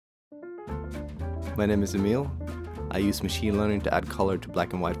my name is Emil. I use machine learning to add color to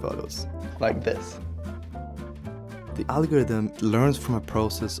black and white photos. Like this. The algorithm learns from a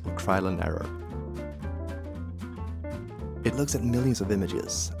process of trial and error. It looks at millions of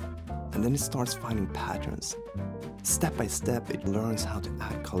images, and then it starts finding patterns. Step by step, it learns how to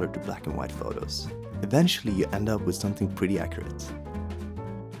add color to black and white photos. Eventually, you end up with something pretty accurate.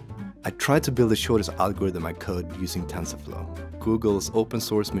 I tried to build the shortest algorithm I could using TensorFlow, Google's open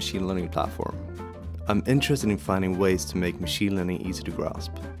source machine learning platform. I'm interested in finding ways to make machine learning easy to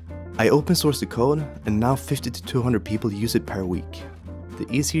grasp. I open sourced the code, and now 50 to 200 people use it per week.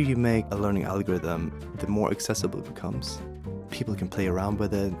 The easier you make a learning algorithm, the more accessible it becomes. People can play around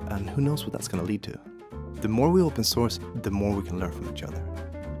with it, and who knows what that's going to lead to. The more we open source, the more we can learn from each other.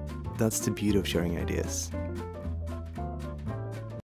 That's the beauty of sharing ideas.